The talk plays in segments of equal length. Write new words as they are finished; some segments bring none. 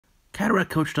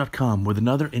cataractcoach.com with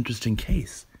another interesting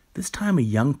case. This time a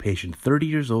young patient, 30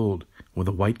 years old, with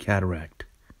a white cataract.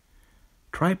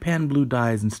 Trypan blue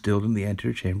dye is instilled in the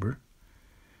anterior chamber.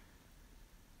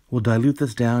 We'll dilute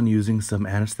this down using some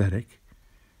anesthetic.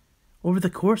 Over the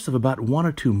course of about 1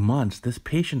 or 2 months, this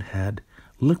patient had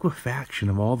liquefaction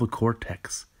of all the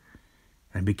cortex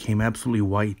and became absolutely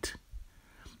white.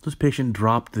 This patient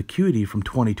dropped the acuity from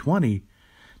 20/20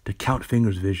 to count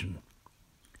fingers vision.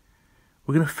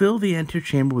 We're going to fill the anterior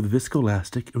chamber with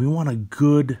viscoelastic, and we want a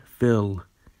good fill,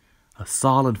 a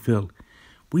solid fill.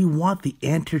 We want the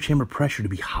anterior chamber pressure to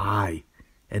be high,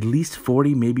 at least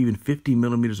 40, maybe even 50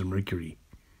 millimeters of mercury.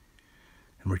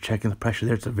 And we're checking the pressure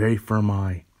there. It's a very firm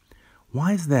eye.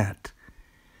 Why is that?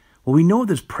 Well, we know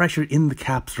there's pressure in the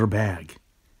capsular bag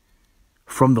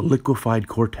from the liquefied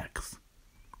cortex.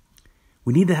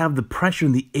 We need to have the pressure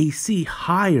in the AC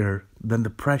higher than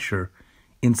the pressure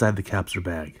inside the capsular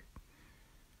bag.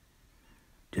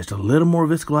 Just a little more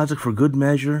viscoelastic for good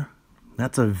measure.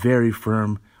 That's a very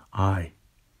firm eye.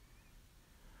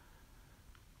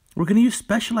 We're going to use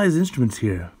specialized instruments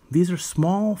here. These are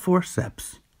small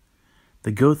forceps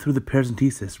that go through the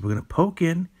paracentesis. We're going to poke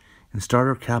in and start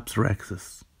our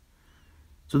Capsulorhexis.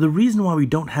 So the reason why we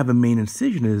don't have a main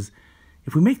incision is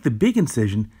if we make the big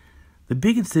incision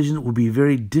will be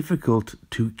very difficult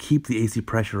to keep the AC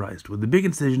pressurized. With the big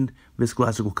incision,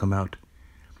 viscoelastic will come out.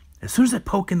 As soon as I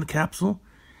poke in the capsule,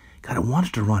 God, it wants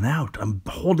to run out. I'm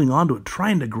holding on to it,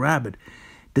 trying to grab it.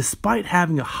 Despite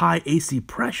having a high AC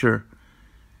pressure,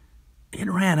 it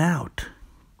ran out.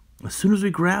 As soon as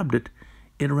we grabbed it,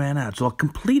 it ran out. So I'll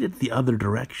complete it the other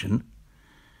direction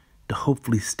to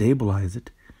hopefully stabilize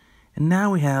it. And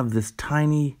now we have this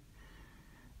tiny,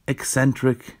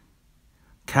 eccentric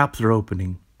capsular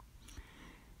opening.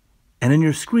 And in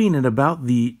your screen at about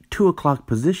the 2 o'clock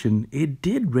position, it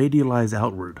did radialize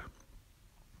outward.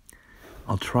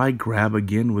 I'll try grab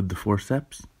again with the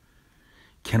forceps.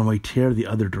 Can I tear the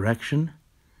other direction?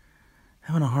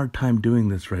 Having a hard time doing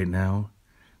this right now.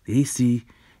 The AC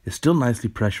is still nicely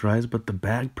pressurized, but the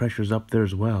bag pressure is up there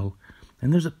as well.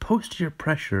 And there's a posterior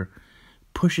pressure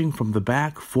pushing from the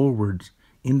back forwards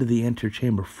into the anterior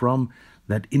chamber from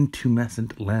that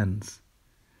intumescent lens.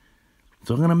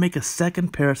 So I'm going to make a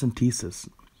second paracentesis.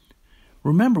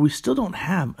 Remember, we still don't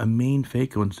have a main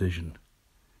phaco incision.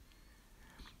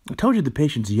 I told you the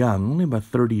patient's young, only about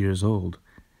 30 years old.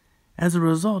 As a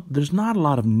result, there's not a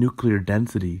lot of nuclear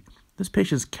density. This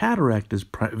patient's cataract is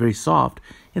very soft.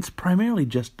 It's primarily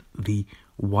just the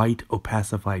white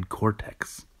opacified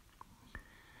cortex.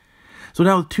 So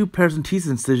now with 2 paracentesis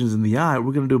incisions in the eye,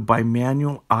 we're going to do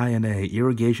bimanual INA,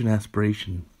 irrigation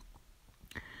aspiration.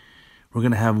 We're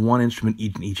going to have 1 instrument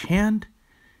in each hand,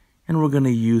 and we're going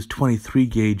to use 23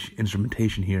 gauge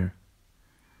instrumentation here.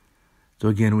 So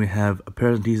again, we have a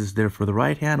paracentesis there for the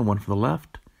right hand and 1 for the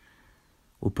left.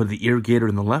 We'll put the irrigator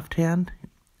in the left hand.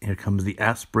 Here comes the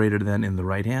aspirator then in the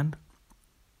right hand.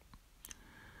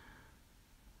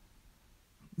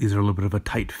 These are a little bit of a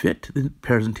tight fit. The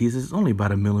paracentesis is only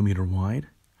about 1 millimeter wide.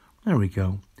 There we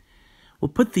go. We'll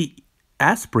put the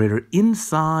aspirator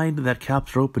inside that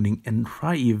capsular opening and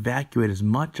try to evacuate as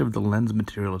much of the lens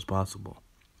material as possible.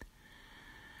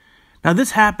 Now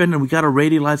this happened and we got a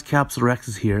radialized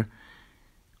Capsulorhexis here.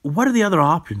 What are the other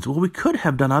options? Well, we could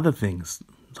have done other things.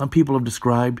 Some people have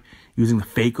described using the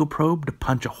phaco probe to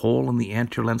punch a hole in the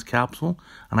anterior lens capsule,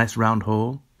 a nice round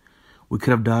hole. We could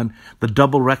have done the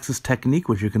double rhexis technique,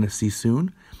 which you're going to see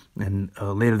soon and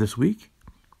later this week.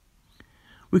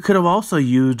 We could have also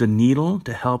used a needle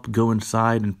to help go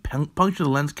inside and puncture the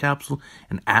lens capsule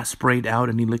and aspirate out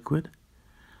any liquid.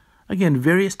 Again,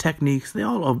 various techniques, they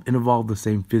all involve the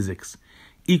same physics,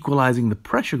 equalizing the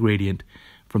pressure gradient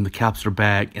from the capsular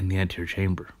bag and the anterior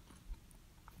chamber.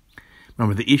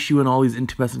 Remember, the issue in all these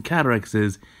intumescent cataracts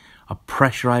is a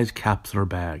pressurized capsular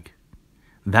bag.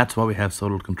 That's why we have so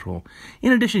little control.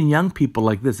 In addition, young people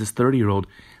like this 30-year-old,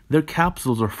 their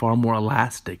capsules are far more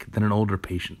elastic than an older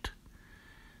patient.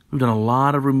 We've done a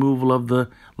lot of removal of the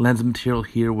lens material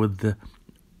here with the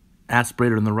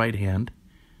aspirator in the right hand.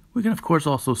 We can, of course,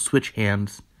 also switch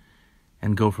hands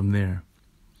and go from there.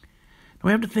 Now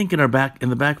we have to think in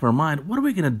the back of our mind, what are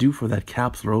we going to do for that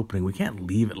capsular opening? We can't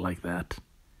leave it like that.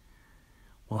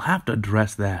 We'll have to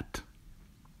address that.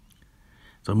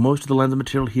 So most of the lens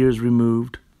material here is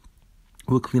removed.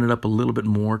 We'll clean it up a little bit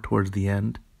more towards the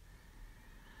end.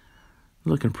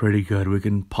 Looking pretty good. We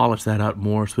can polish that out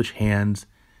more, switch hands,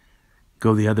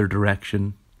 go the other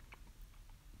direction.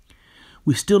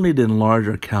 We still need to enlarge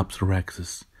our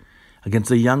Capsulorhexis.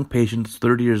 Against a young patient that's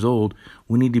 30 years old,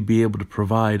 we need to be able to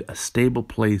provide a stable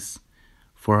place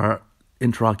for our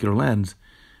intraocular lens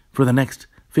for the next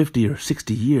 50 or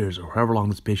 60 years or however long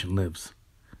this patient lives.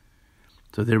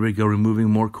 So there we go, removing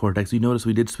more cortex. You notice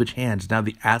we did switch hands. Now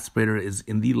the aspirator is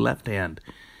in the left hand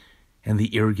and the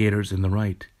irrigator is in the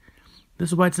right. This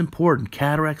is why it's important.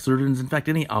 Cataract surgeons, in fact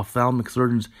any ophthalmic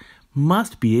surgeons,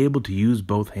 must be able to use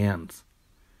both hands.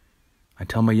 I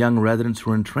tell my young residents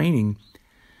who are in training,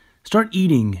 start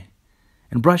eating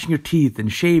and brushing your teeth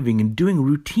and shaving and doing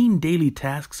routine daily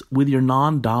tasks with your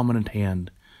non-dominant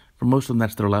hand. For most of them,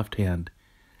 that's their left hand.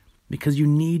 Because you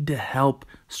need to help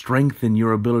strengthen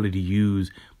your ability to use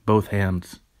both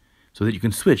hands so that you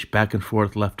can switch back and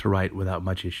forth left to right without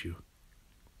much issue.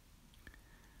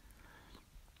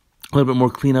 A little bit more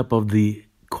cleanup of the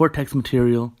cortex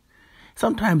material.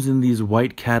 Sometimes in these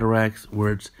white cataracts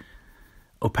where it's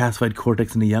opacified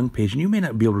cortex in a young patient, you may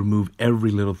not be able to remove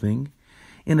every little thing.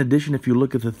 In addition, if you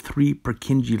look at the 3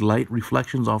 Purkinje light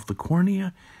reflections off the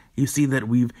cornea, you see that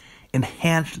we've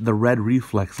enhanced the red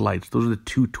reflex lights. Those are the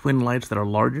 2 twin lights that are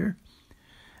larger,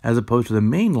 as opposed to the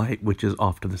main light, which is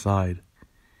off to the side.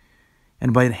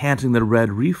 And by enhancing the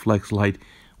red reflex light,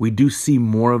 we do see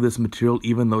more of this material,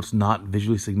 even though it's not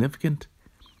visually significant.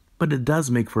 But it does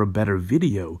make for a better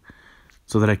video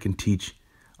so that I can teach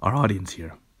our audience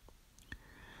here.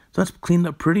 So that's cleaned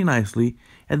up pretty nicely.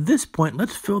 At this point,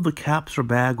 let's fill the capsular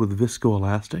bag with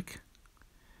viscoelastic.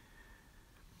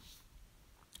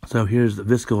 So here's the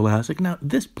viscoelastic. Now, at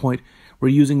this point, we're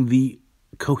using the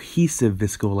cohesive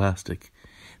viscoelastic.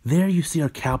 There you see our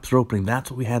capsular opening. That's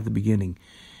what we had at the beginning.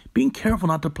 Being careful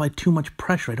not to apply too much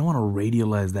pressure. I don't want to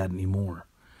radialize that anymore.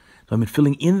 So I'm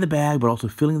filling in the bag, but also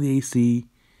filling the AC.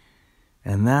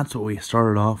 And that's what we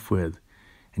started off with.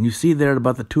 And you see there at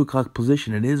about the 2 o'clock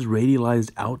position, it is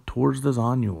radialized out towards the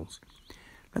zonules.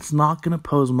 That's not going to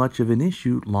pose much of an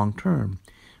issue long term.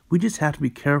 We just have to be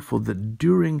careful that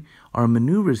during our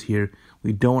maneuvers here,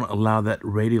 we don't allow that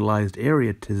radialized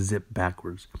area to zip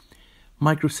backwards.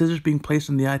 Micro scissors being placed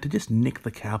in the eye to just nick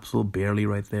the capsule barely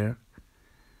right there.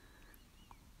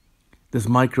 This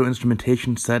micro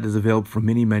instrumentation set is available from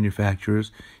many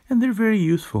manufacturers, and they're very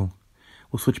useful.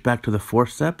 We'll switch back to the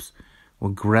forceps.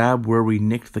 We'll grab where we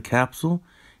nicked the capsule,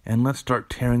 and let's start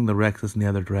tearing the rhexis in the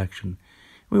other direction.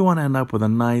 We want to end up with a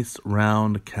nice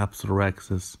round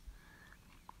capsulorhexis,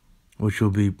 which will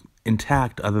be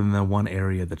intact other than the one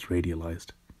area that's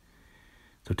radialized.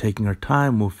 So taking our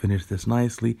time, we'll finish this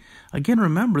nicely. Again,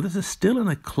 remember, this is still in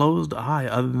a closed eye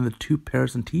other than the 2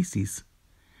 paracenteses.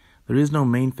 There is no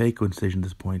main phaco incision at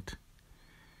this point.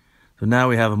 So now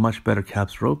we have a much better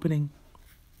capsular opening.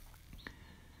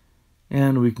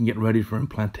 And we can get ready for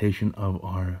implantation of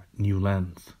our new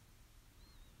lens.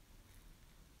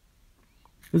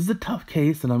 This is a tough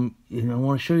case, and I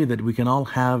want to show you that we can all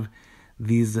have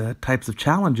these types of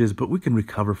challenges, but we can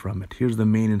recover from it. Here's the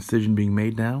main incision being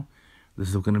made now. This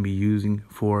is what we're going to be using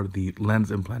for the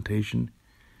lens implantation.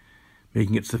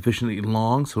 Making it sufficiently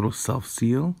long so it'll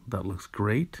self-seal. That looks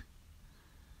great.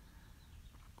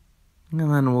 And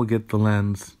then we'll get the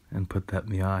lens and put that in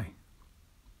the eye.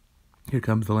 Here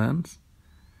comes the lens.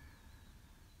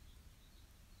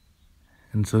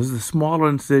 And so this is a smaller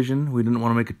incision. We didn't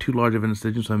want to make it too large of an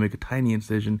incision, so I make a tiny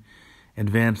incision.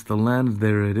 Advance the lens.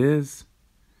 There it is.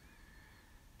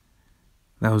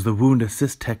 That was the wound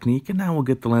assist technique. And now we'll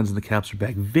get the lens in the capsular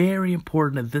bag. Very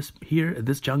important at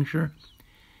this juncture.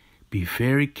 Be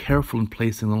very careful in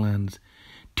placing the lens.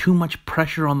 Too much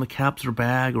pressure on the capsular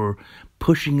bag or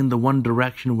pushing in the one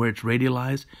direction where it's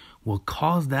radialized will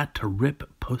cause that to rip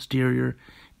posterior,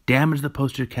 damage the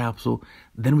posterior capsule.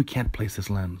 Then we can't place this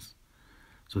lens.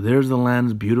 So there's the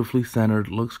lens, beautifully centered,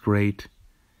 looks great.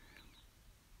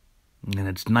 And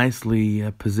it's nicely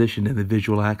positioned in the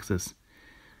visual axis.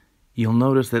 You'll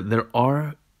notice that there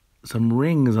are some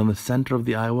rings on the center of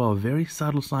the eye wall, a very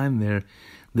subtle sign there.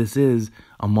 This is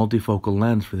a multifocal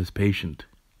lens for this patient.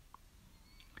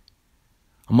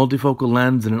 A multifocal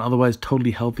lens in an otherwise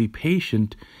totally healthy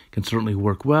patient can certainly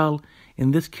work well.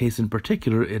 In this case in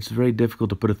particular, it's very difficult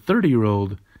to put a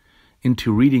 30-year-old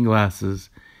into reading glasses.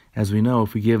 As we know,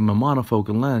 if we give him a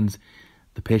monofocal lens,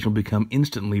 the patient will become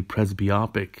instantly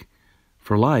presbyopic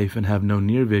for life and have no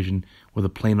near vision with a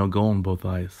plano goal in both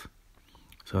eyes.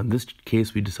 So in this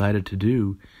case, we decided to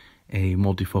do a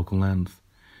multifocal lens.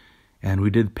 And we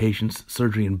did the patient's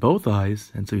surgery in both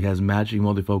eyes, and so he has matching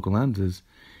multifocal lenses.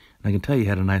 And I can tell you he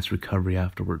had a nice recovery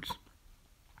afterwards.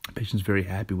 The patient's very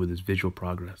happy with his visual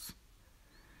progress.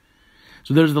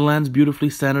 So there's the lens, beautifully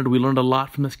centered. We learned a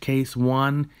lot from this case.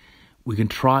 One, we can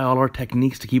try all our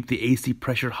techniques to keep the AC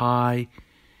pressure high.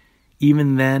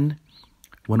 Even then,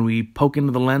 when we poke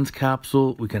into the lens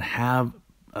capsule, we can have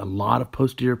a lot of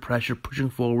posterior pressure pushing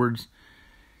forwards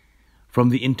from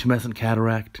the intumescent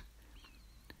cataract.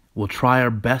 We'll try our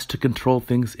best to control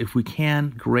things. If we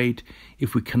can, great.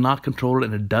 If we cannot control it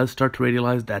and it does start to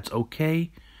radialize, that's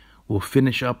okay. We'll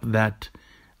finish up that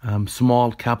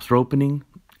small capsular opening,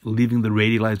 leaving the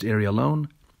radialized area alone.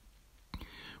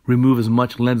 Remove as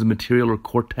much lens material or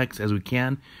cortex as we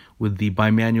can with the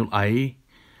bimanual IA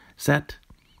set.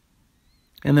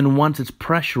 And then once it's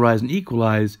pressurized and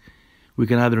equalized, we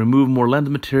can either remove more lens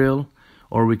material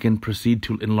or we can proceed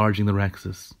to enlarging the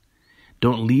rhexis.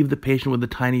 Don't leave the patient with a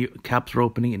tiny capsular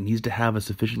opening. It needs to have a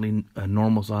sufficiently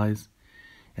normal size.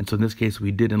 And so in this case,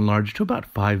 we did enlarge to about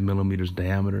 5 millimeters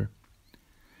diameter.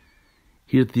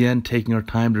 Here at the end, taking our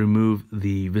time to remove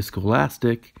the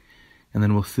viscoelastic, and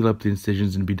then we'll seal up the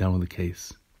incisions and be done with the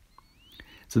case.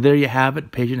 So there you have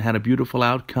it. Patient had a beautiful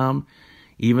outcome.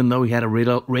 Even though he had a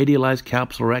radialized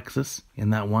capsulorhexis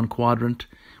in that one quadrant,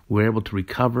 we were able to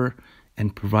recover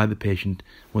and provide the patient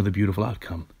with a beautiful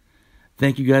outcome.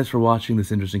 Thank you guys for watching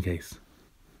this interesting case.